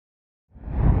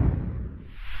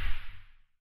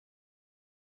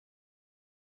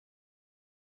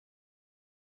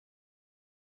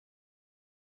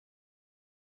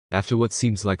After what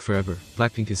seems like forever,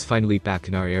 Blackpink is finally back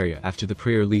in our area after the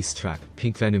pre-release track,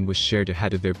 Pink Venom, was shared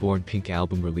ahead of their Born Pink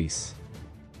album release.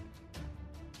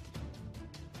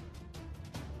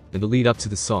 In the lead up to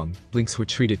the song, Blinks were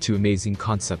treated to amazing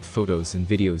concept photos and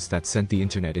videos that sent the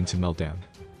internet into meltdown.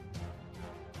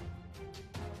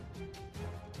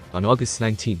 On August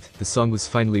 19th, the song was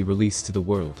finally released to the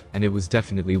world, and it was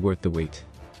definitely worth the wait.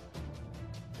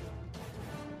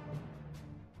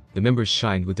 The members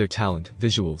shined with their talent,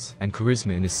 visuals, and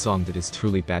charisma in a song that is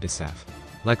truly badasaf.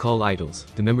 Like all idols,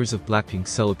 the members of Blackpink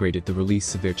celebrated the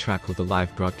release of their track with a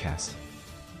live broadcast.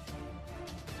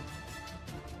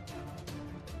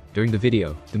 During the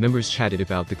video, the members chatted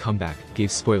about the comeback,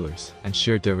 gave spoilers, and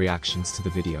shared their reactions to the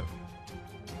video.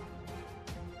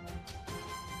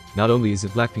 Not only is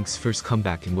it Blackpink's first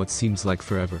comeback in what seems like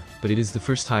forever, but it is the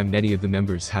first time many of the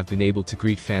members have been able to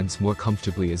greet fans more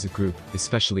comfortably as a group,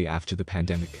 especially after the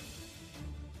pandemic.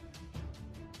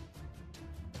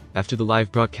 After the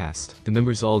live broadcast, the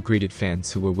members all greeted fans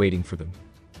who were waiting for them.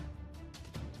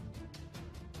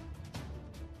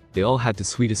 They all had the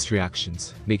sweetest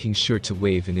reactions, making sure to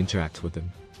wave and interact with them.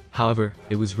 However,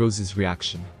 it was Rose's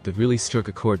reaction that really struck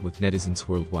a chord with netizens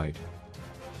worldwide.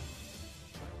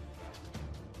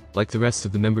 Like the rest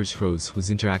of the members, Rose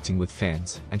was interacting with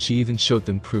fans, and she even showed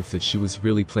them proof that she was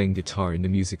really playing guitar in the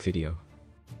music video.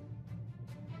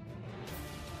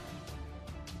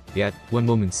 Yet, one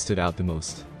moment stood out the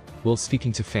most. While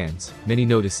speaking to fans, many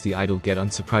noticed the idol get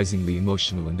unsurprisingly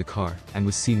emotional in the car, and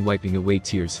was seen wiping away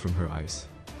tears from her eyes.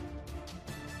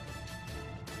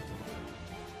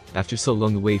 After so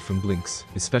long away from Blinks,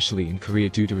 especially in Korea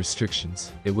due to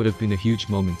restrictions, it would have been a huge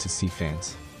moment to see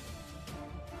fans.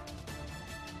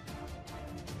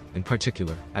 In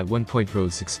particular, at one point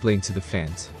Rose explained to the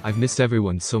fans, "I've missed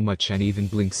everyone so much," and even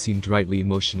Blinks seemed rightly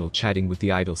emotional chatting with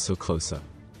the idol so close up.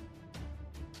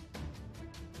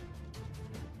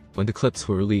 When the clips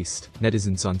were released,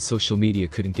 netizens on social media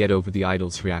couldn't get over the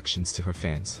idol's reactions to her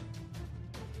fans.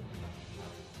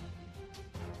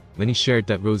 Many shared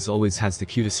that Rose always has the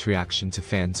cutest reaction to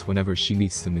fans whenever she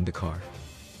meets them in the car.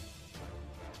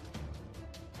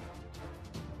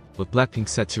 With Blackpink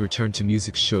set to return to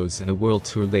music shows and a world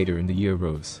tour later in the year,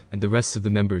 Rose and the rest of the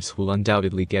members will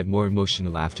undoubtedly get more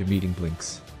emotional after meeting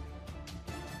Blinks.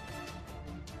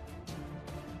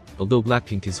 Although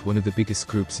Blackpink is one of the biggest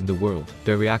groups in the world,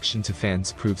 their reaction to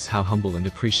fans proves how humble and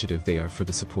appreciative they are for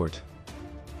the support.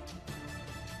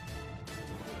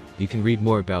 You can read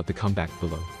more about the comeback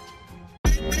below.